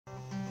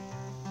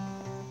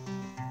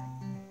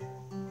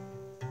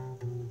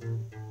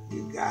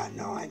got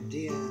no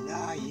idea,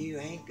 no, you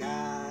ain't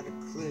got a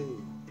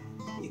clue.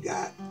 You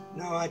got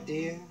no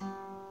idea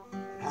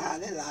how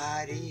they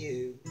lie to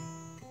you.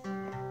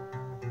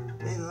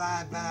 They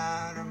lie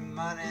about our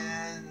money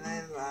and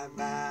they lie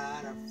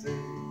about our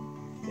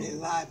food. They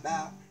lie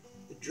about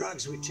the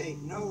drugs we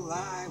take, no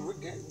lie, we're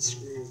getting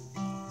screwed.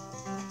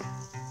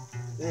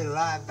 They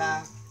lie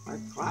about our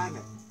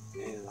climate,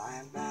 they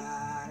lie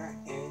about our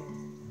air,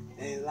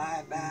 they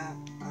lie about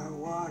our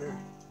water.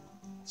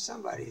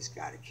 Somebody's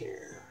got to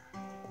care.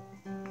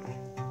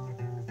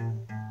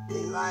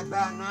 They lied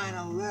about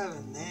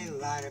 9/11, they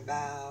lied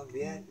about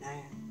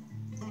Vietnam,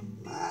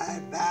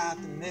 lied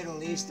about the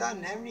Middle East,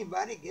 doesn't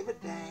anybody give a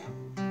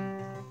damn.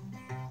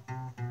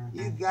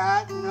 You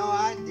got no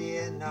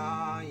idea,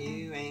 no,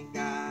 you ain't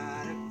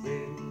got a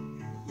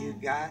clue. You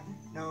got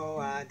no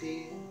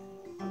idea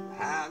of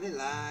how they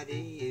lie to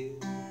you.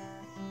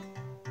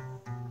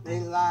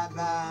 They lie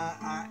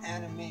about our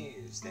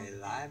enemies, they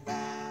lie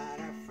about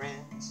our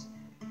friends.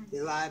 They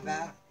lie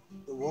about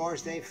the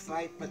wars they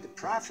fight, but the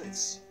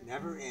profits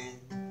never end.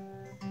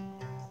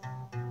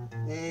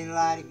 They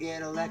lie to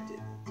get elected,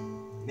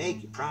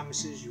 make you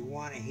promises you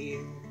want to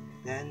hear.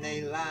 Then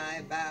they lie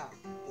about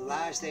the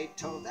lies they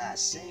told, that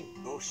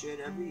same bullshit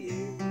every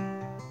year.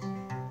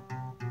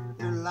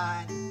 They're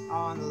lying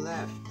on the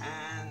left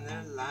and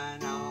they're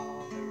lying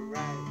on the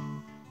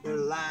right. They're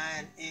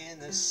lying in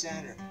the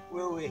center.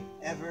 Will we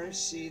ever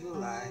see the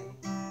light?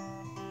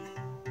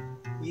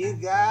 You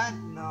got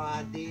no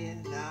idea,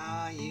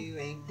 no, you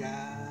ain't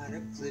got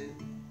a clue.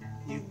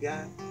 You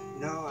got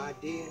no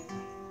idea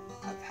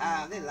of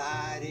how they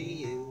lie to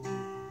you.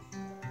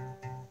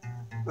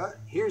 But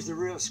here's the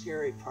real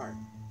scary part,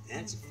 and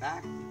it's a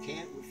fact you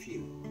can't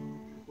refute.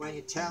 When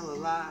you tell a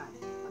lie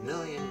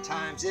 1,000,000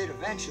 times, it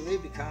eventually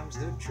becomes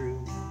the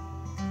truth.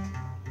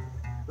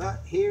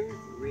 But here's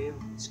the real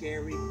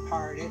scary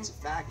part, it's a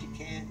fact you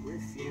can't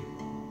refute.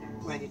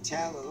 When you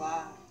tell a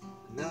lie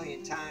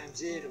 1,000,000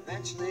 times, it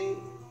eventually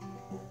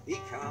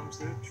becomes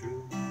the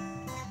truth.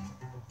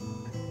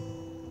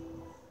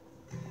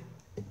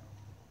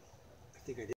 I think I did.